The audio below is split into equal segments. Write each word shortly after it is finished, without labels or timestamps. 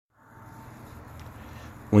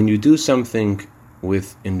when you do something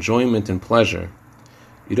with enjoyment and pleasure,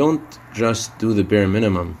 you don't just do the bare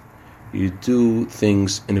minimum, you do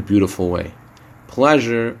things in a beautiful way.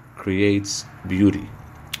 Pleasure creates beauty.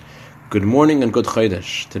 Good morning and good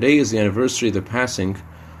Chodesh. Today is the anniversary of the passing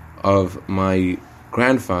of my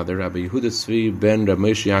grandfather, Rabbi Yehuda Tzvi ben Rabbi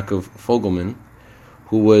Moshe Yaakov Fogelman,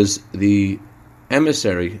 who was the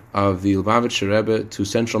emissary of the Lubavitcher Rebbe to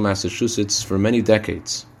central Massachusetts for many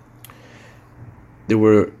decades. There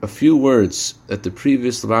were a few words that the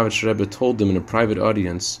previous Lubavitcher Rebbe told him in a private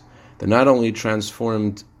audience that not only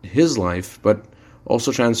transformed his life, but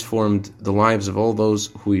also transformed the lives of all those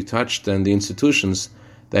who he touched and the institutions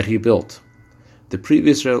that he built. The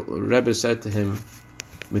previous Rebbe said to him,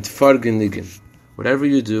 "Mit furgenigen, whatever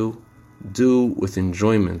you do with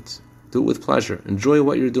enjoyment, do it with pleasure, enjoy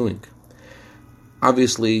what you're doing."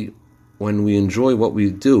 Obviously, when we enjoy what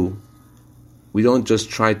we do, we don't just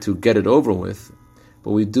try to get it over with,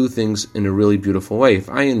 but we do things in a really beautiful way. If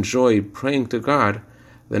I enjoy praying to God,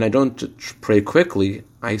 then I don't pray quickly,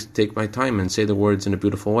 I take my time and say the words in a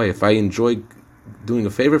beautiful way. If I enjoy doing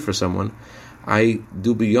a favor for someone, I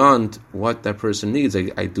do beyond what that person needs.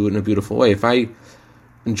 I do it in a beautiful way. If I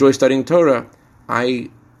enjoy studying Torah, I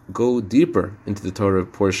go deeper into the Torah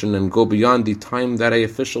portion and go beyond the time that I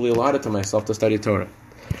officially allotted to myself to study Torah.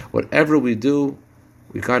 Whatever we do,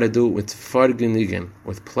 we got to do it with furgenigen,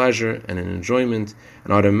 with pleasure and an enjoyment,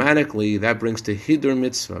 and automatically that brings to hidur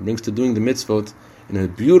mitzvah, brings to doing the mitzvot in a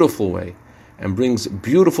beautiful way, and brings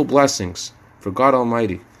beautiful blessings for God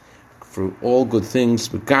Almighty, for all good things.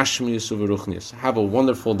 Have a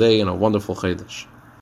wonderful day and a wonderful Chodesh.